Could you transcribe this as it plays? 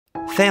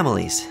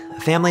Families.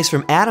 Families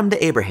from Adam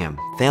to Abraham.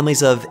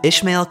 Families of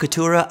Ishmael,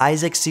 Keturah,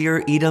 Isaac,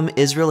 Seir, Edom,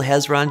 Israel,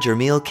 Hezron,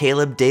 Jermiel,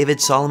 Caleb, David,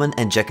 Solomon,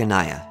 and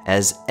Jeconiah,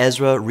 as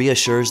Ezra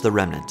reassures the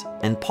remnant.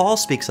 And Paul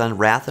speaks on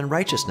wrath and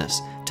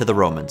righteousness to the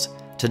Romans.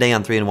 Today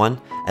on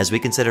 3-in-1, as we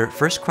consider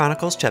 1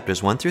 Chronicles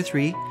chapters 1 through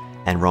 3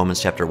 and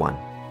Romans chapter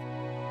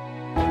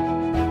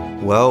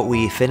 1. Well,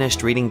 we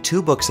finished reading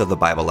two books of the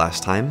Bible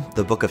last time,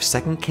 the book of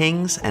 2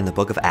 Kings and the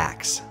book of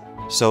Acts.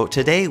 So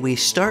today we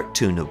start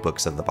two new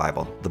books of the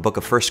Bible, the book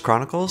of 1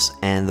 Chronicles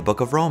and the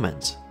book of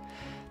Romans.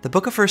 The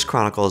book of 1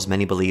 Chronicles,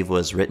 many believe,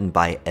 was written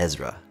by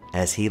Ezra,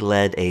 as he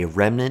led a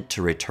remnant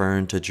to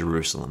return to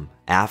Jerusalem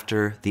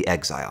after the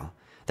exile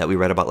that we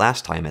read about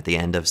last time at the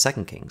end of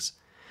 2 Kings.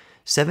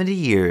 70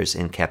 years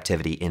in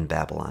captivity in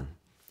Babylon,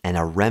 and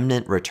a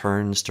remnant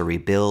returns to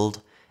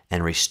rebuild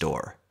and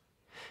restore,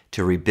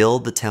 to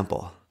rebuild the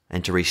temple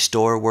and to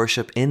restore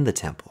worship in the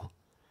temple.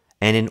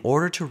 And in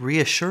order to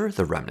reassure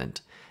the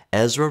remnant,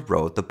 Ezra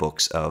wrote the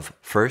books of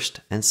 1st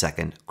and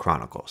 2nd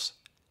Chronicles.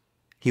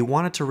 He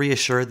wanted to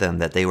reassure them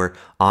that they were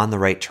on the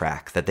right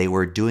track, that they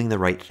were doing the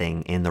right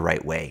thing in the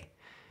right way.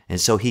 And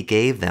so he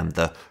gave them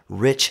the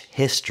rich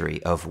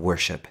history of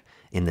worship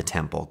in the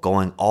temple,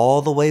 going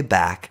all the way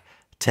back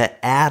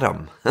to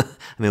Adam. I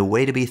mean,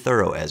 way to be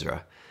thorough,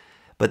 Ezra.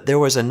 But there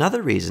was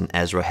another reason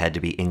Ezra had to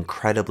be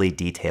incredibly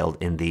detailed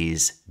in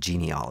these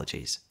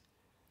genealogies.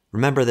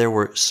 Remember, there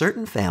were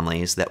certain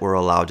families that were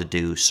allowed to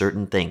do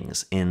certain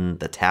things in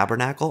the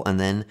tabernacle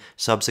and then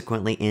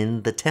subsequently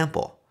in the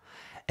temple.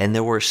 And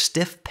there were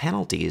stiff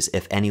penalties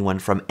if anyone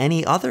from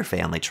any other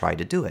family tried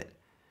to do it.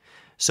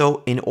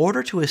 So in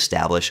order to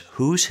establish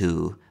who's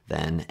who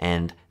then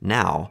and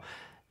now,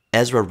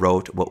 Ezra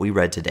wrote what we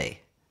read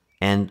today.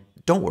 And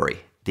don't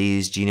worry,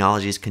 these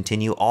genealogies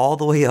continue all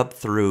the way up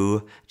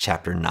through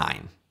chapter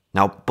 9.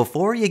 Now,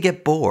 before you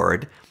get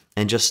bored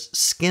and just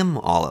skim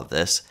all of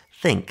this,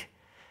 think.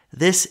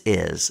 This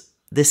is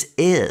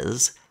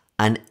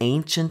an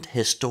ancient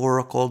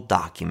historical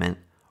document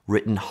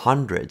written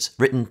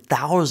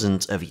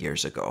thousands of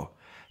years ago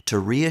to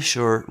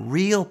reassure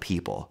real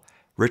people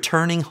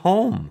returning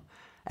home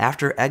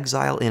after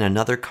exile in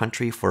another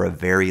country for a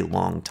very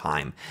long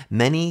time,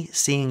 many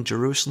seeing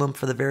Jerusalem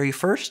for the very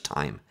first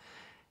time.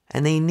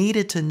 And they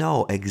needed to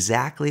know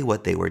exactly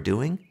what they were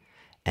doing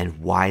and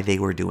why they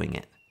were doing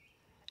it.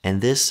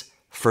 And this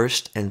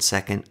 1st and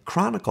 2nd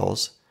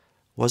Chronicles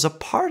was a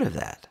part of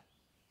that.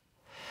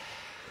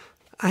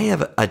 I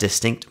have a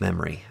distinct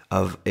memory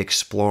of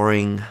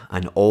exploring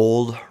an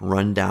old,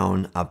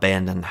 rundown,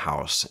 abandoned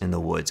house in the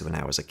woods when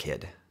I was a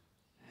kid.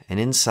 And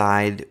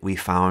inside, we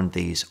found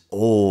these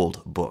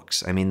old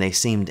books. I mean, they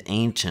seemed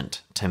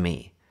ancient to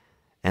me.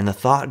 And the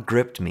thought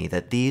gripped me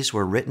that these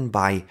were written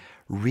by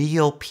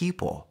real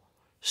people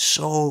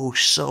so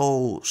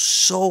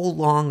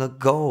long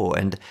ago.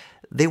 And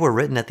they were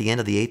written at the end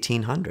of the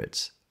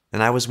 1800s.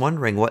 And I was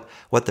wondering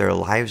what their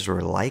lives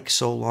were like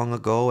so long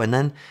ago. And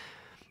then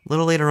a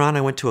little later on,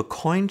 I went to a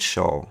coin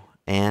show,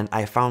 and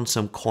I found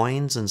some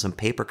coins and some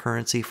paper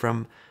currency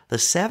from the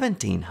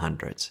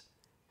 1700s.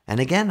 And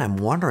again, I'm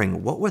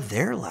wondering, what were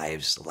their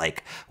lives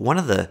like? One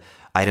of the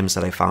items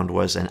that I found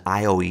was an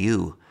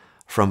IOU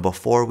from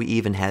before we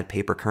even had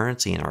paper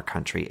currency in our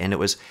country. And it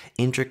was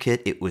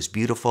intricate, it was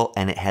beautiful,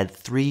 and it had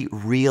 3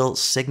 real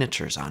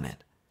signatures on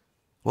it.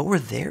 What were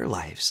their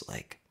lives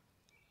like?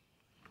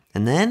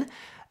 And then,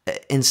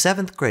 in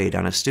 7th grade,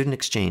 on a student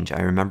exchange, I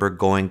remember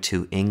going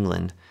to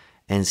England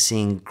and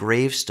seeing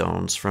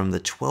gravestones from the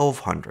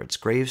 1200s,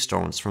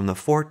 gravestones from the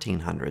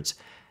 1400s.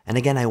 And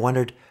again, I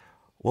wondered,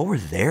 what were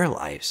their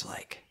lives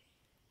like?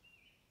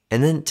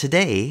 And then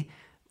today,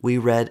 we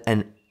read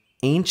an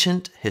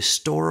ancient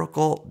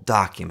historical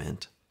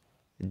document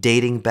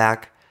dating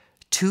back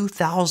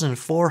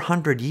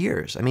 2,400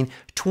 years. I mean,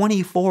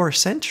 24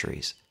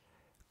 centuries,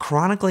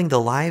 chronicling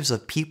the lives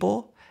of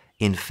people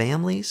in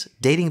families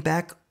dating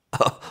back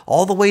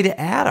all the way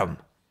to Adam.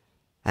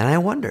 And I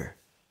wonder,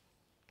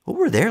 what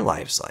were their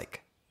lives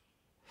like?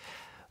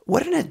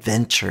 What an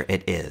adventure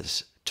it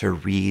is to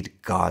read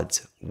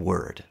God's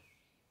Word.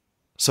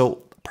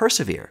 So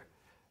persevere.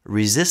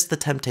 Resist the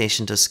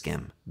temptation to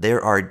skim.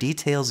 There are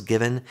details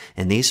given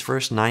in these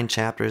first 9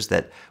 chapters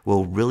that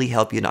will really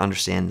help you to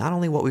understand not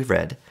only what we've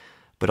read,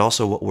 but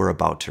also what we're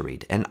about to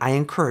read. And I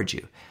encourage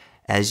you,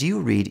 as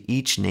you read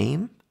each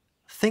name,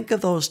 think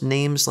of those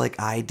names like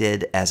I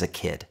did as a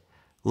kid,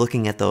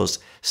 looking at those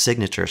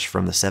signatures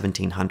from the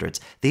 1700s.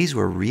 These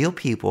were real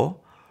people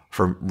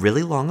from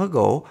really long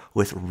ago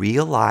with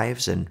real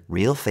lives and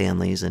real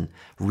families and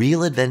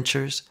real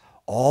adventures,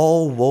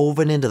 all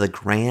woven into the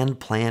grand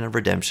plan of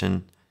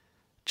redemption,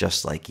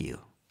 just like you.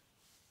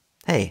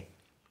 Hey,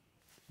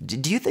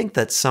 do you think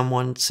that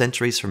someone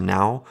centuries from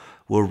now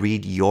will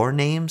read your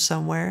name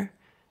somewhere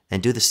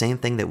and do the same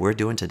thing that we're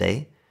doing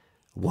today,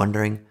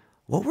 wondering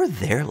what were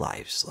their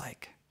lives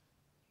like?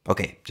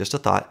 Okay, just a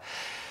thought.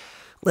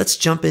 Let's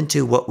jump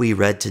into what we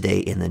read today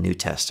in the New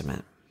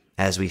Testament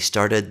as we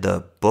started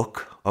the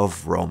book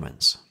of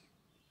Romans.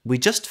 We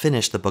just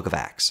finished the book of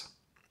Acts.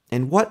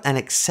 And what an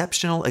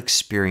exceptional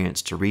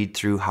experience to read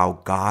through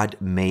how God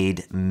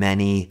made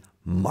many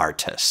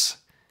martyrs.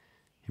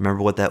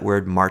 Remember what that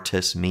word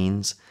martyrs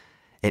means?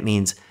 It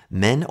means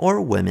men or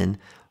women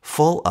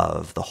full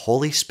of the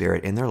Holy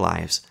Spirit in their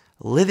lives,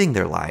 living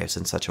their lives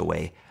in such a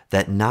way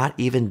that not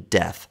even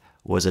death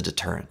was a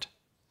deterrent.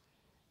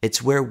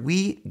 It's where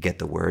we get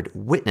the word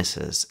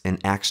witnesses in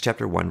Acts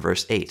chapter 1,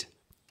 verse 8,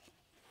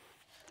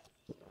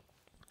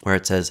 where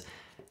it says,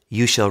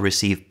 "You shall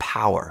receive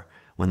power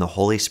when the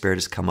Holy Spirit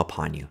has come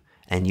upon you,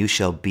 and you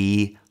shall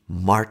be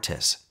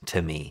martyrs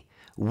to me,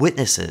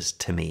 witnesses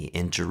to me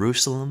in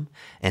Jerusalem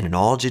and in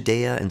all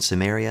Judea and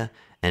Samaria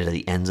and to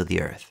the ends of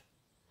the earth."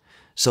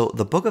 So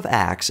the book of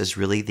Acts is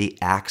really the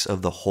acts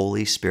of the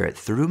Holy Spirit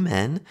through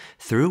men,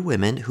 through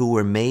women who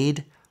were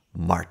made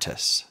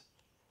martyrs.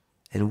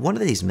 And one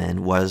of these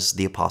men was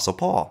the Apostle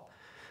Paul,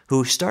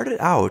 who started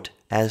out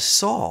as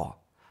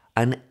Saul,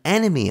 an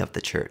enemy of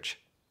the church.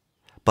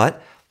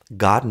 But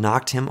God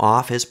knocked him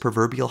off his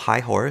proverbial high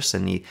horse,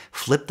 and he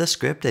flipped the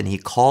script and he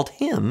called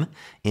him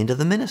into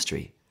the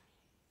ministry.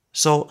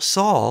 So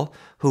Saul,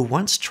 who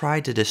once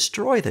tried to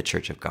destroy the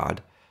church of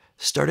God,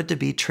 started to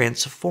be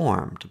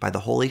transformed by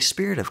the Holy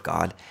Spirit of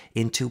God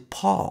into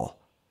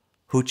Paul,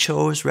 who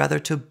chose rather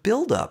to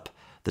build up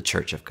the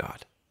church of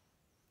God.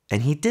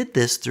 And he did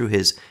this through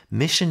his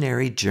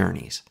missionary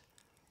journeys,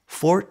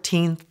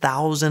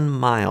 14,000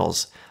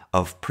 miles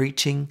of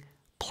preaching,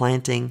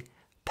 planting,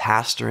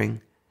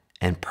 pastoring,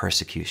 and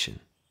persecution.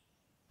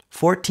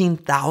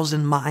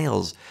 14,000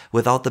 miles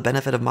without the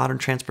benefit of modern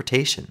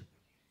transportation.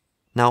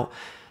 Now,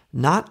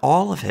 not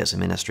all of his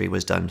ministry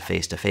was done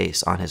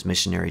face-to-face on his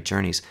missionary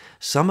journeys.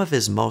 Some of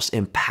his most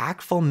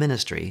impactful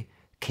ministry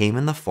came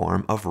in the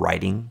form of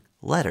writing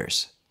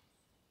letters.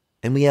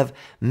 And we have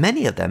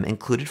many of them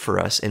included for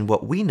us in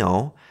what we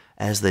know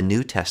as the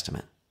New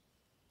Testament.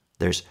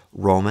 There's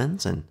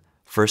Romans and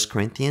 1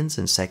 Corinthians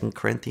and 2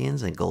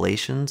 Corinthians and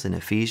Galatians and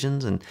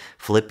Ephesians and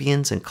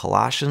Philippians and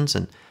Colossians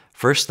and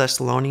 1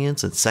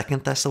 Thessalonians and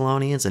 2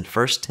 Thessalonians and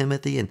 1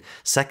 Timothy and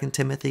 2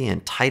 Timothy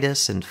and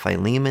Titus and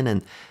Philemon,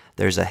 and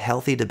there's a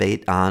healthy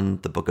debate on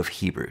the book of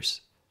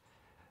Hebrews.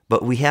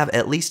 But we have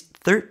at least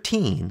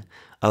 13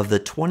 of the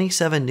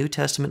 27 New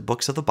Testament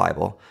books of the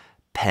Bible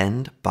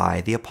penned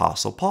by the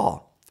Apostle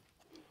Paul.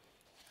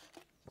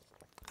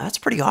 That's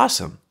pretty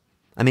awesome.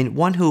 I mean,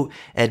 one who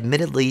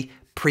admittedly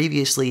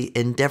previously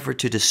endeavored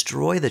to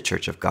destroy the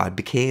church of God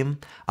became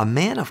a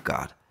man of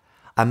God,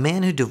 a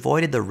man who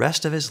devoted the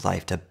rest of his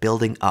life to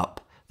building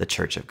up the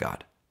church of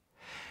God.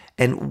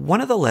 And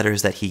one of the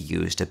letters that he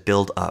used to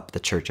build up the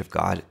church of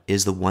God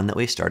is the one that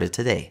we started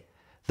today,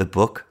 the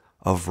book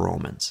of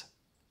Romans.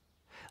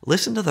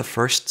 Listen to the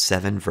first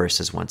 7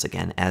 verses once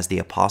again as the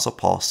Apostle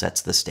Paul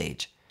sets the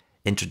stage,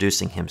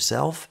 introducing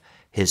himself,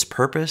 his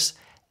purpose,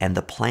 and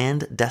the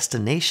planned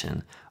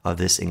destination of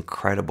this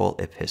incredible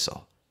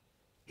epistle.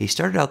 He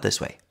started out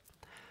this way: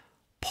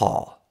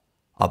 Paul,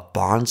 a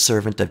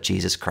bondservant of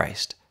Jesus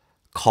Christ,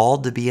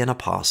 called to be an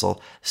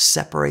apostle,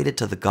 separated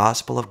to the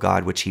gospel of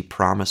God which he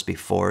promised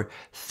before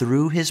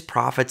through his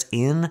prophets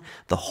in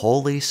the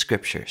Holy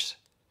Scriptures,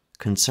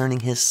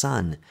 concerning his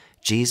Son,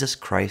 Jesus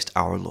Christ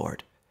our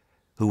Lord,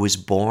 who was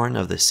born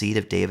of the seed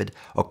of David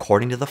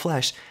according to the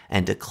flesh,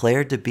 and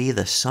declared to be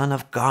the Son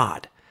of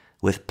God,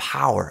 with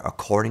power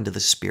according to the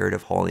Spirit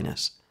of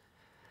holiness,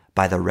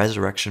 by the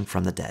resurrection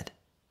from the dead.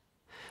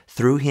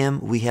 Through him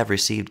we have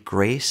received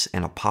grace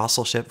and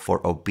apostleship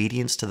for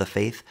obedience to the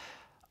faith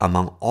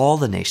among all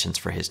the nations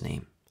for his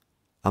name,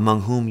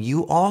 among whom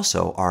you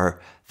also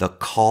are the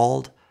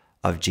called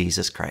of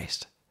Jesus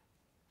Christ.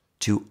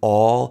 To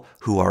all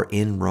who are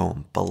in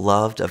Rome,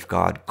 beloved of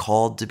God,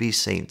 called to be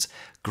saints,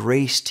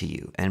 grace to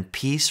you and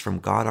peace from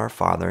God our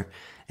Father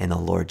and the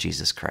Lord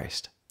Jesus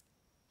Christ.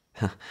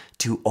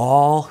 To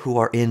all who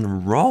are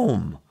in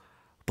Rome,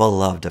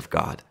 beloved of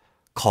God,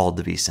 called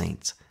to be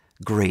saints,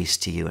 grace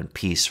to you and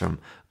peace from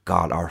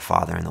God our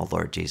Father and the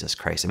Lord Jesus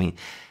Christ. I mean,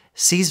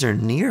 Caesar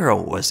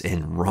Nero was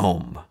in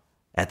Rome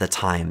at the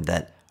time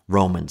that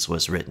Romans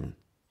was written.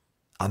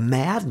 A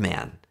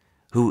madman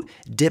who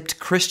dipped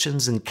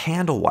Christians in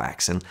candle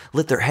wax and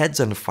lit their heads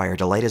on fire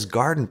to light his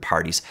garden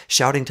parties,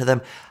 shouting to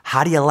them,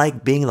 "How do you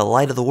like being the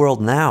light of the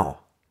world now?"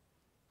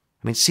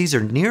 I mean,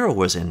 Caesar Nero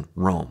was in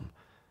Rome,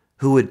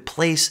 who would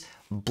place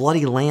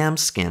bloody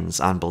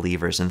lambskins on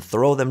believers and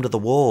throw them to the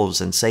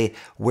wolves and say,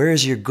 "Where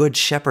is your good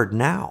shepherd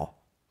now?"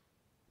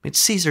 I mean,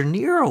 Caesar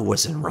Nero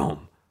was in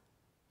Rome.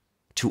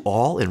 To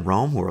all in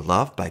Rome who were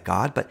loved by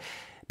God,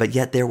 but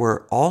yet there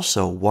were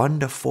also 1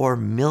 to 4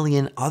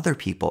 million other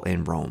people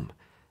in Rome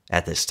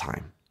at this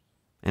time.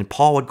 And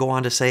Paul would go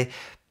on to say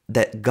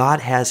that God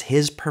has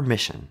his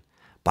permission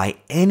by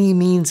any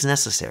means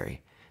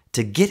necessary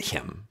to get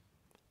him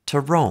to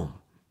Rome.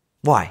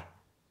 Why?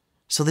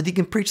 So that he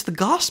can preach the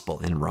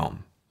gospel in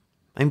Rome.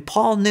 And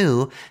Paul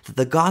knew that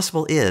the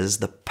gospel is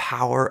the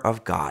power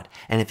of God.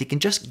 And if he can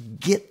just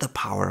get the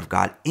power of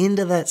God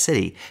into that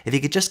city, if he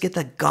could just get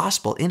the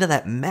gospel into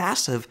that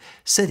massive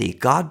city,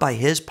 God by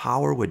his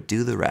power would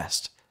do the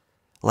rest.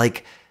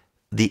 Like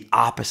the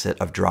opposite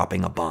of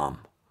dropping a bomb.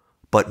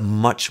 but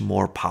much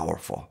more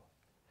powerful.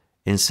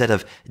 Instead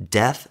of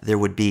death, there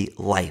would be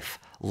life,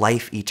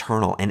 life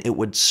eternal, and it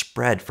would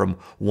spread from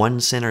one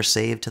sinner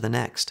saved to the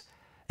next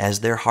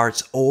as their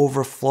hearts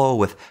overflow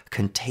with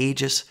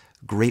contagious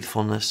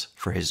gratefulness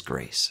for his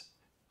grace.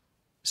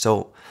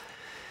 So,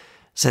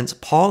 since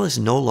Paul is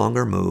no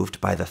longer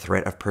moved by the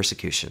threat of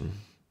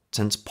persecution,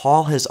 since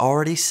Paul has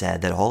already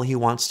said that all he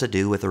wants to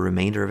do with the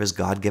remainder of his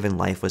God-given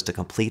life was to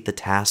complete the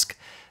task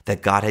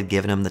that God had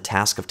given him, the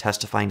task of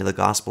testifying to the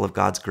gospel of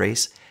God's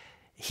grace,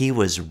 he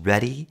was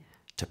ready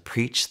to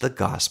preach the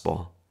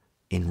gospel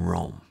in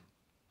Rome.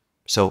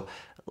 So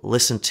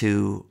listen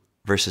to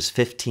verses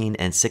 15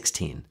 and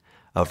 16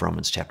 of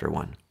Romans chapter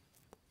 1.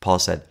 Paul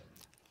said,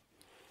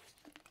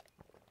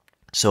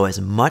 "So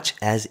as much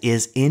as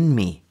is in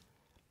me,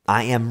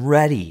 I am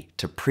ready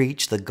to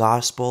preach the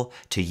gospel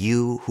to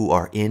you who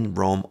are in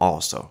Rome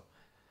also.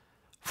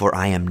 For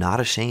I am not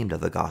ashamed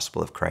of the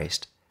gospel of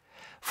Christ,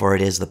 for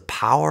it is the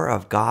power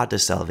of God to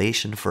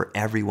salvation for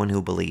everyone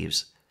who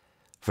believes,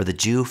 for the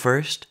Jew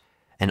first,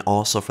 and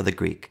also for the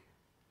Greek.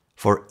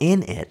 For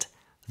in it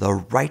the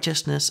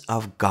righteousness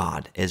of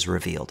God is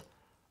revealed,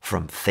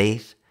 from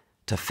faith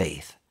to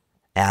faith.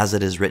 As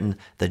it is written,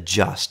 the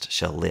just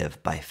shall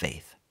live by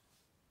faith."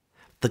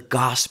 The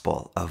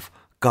gospel of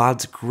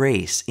God's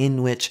grace,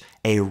 in which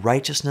a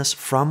righteousness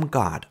from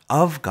God,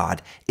 of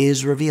God,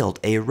 is revealed,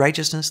 a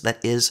righteousness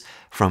that is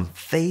from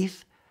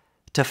faith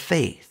to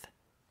faith.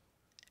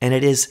 And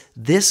it is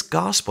this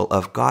gospel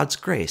of God's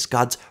grace,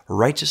 God's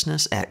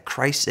righteousness at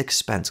Christ's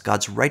expense,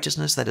 God's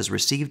righteousness that is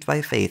received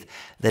by faith,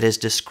 that is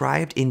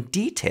described in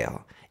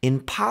detail,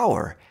 in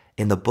power,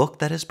 in the book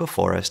that is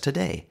before us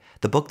today,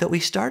 the book that we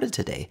started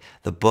today,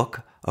 the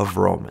book of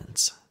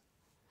Romans.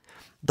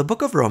 The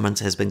book of Romans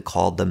has been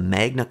called the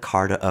Magna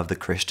Carta of the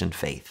Christian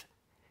faith.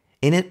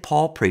 In it,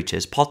 Paul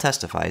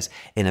testifies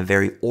in a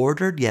very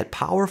ordered yet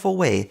powerful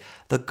way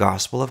the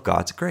gospel of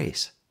God's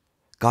grace.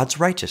 God's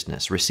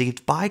righteousness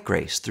received by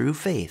grace through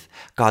faith.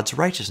 God's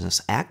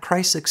righteousness at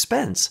Christ's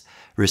expense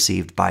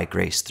received by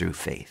grace through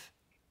faith.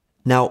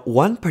 Now,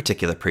 one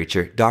particular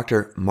preacher,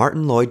 Dr.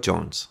 Martin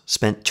Lloyd-Jones,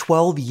 spent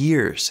 12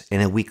 years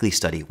in a weekly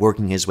study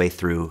working his way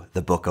through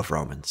the book of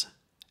Romans.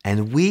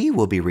 And we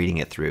will be reading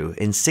it through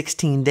in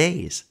 16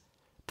 days.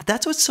 But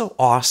that's what's so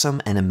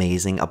awesome and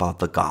amazing about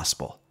the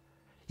gospel.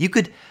 You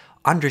could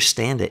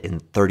understand it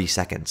in 30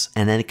 seconds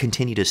and then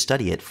continue to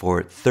study it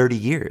for 30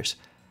 years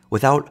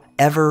without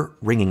ever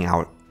wringing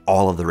out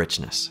all of the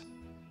richness.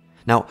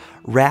 Now,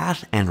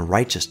 wrath and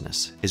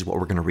righteousness is what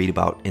we're going to read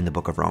about in the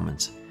book of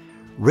Romans,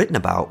 written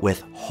about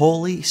with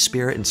Holy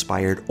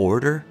Spirit-inspired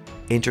order,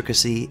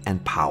 intricacy,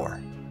 and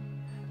power.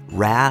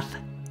 Wrath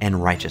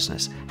and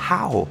righteousness.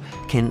 How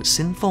can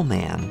sinful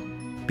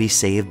man be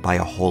saved by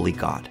a holy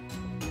God?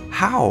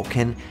 How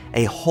can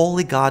a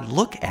holy God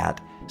look at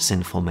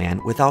sinful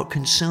man without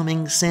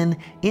consuming sin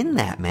in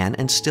that man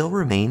and still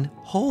remain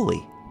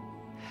holy?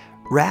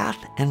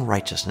 Wrath and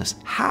righteousness.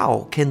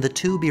 How can the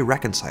two be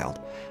reconciled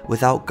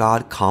without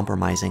God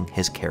compromising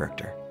his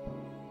character?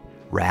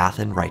 Wrath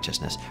and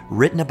righteousness,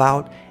 written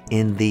about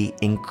in the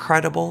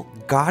incredible,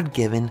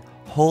 God-given,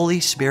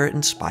 Holy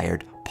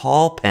Spirit-inspired,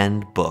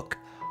 Paul-penned book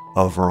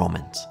of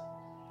Romans,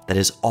 that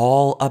is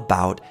all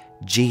about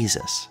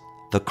Jesus,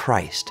 the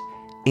Christ,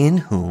 in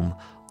whom,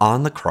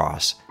 on the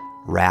cross,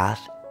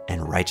 wrath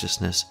and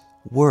righteousness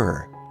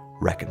were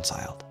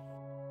reconciled.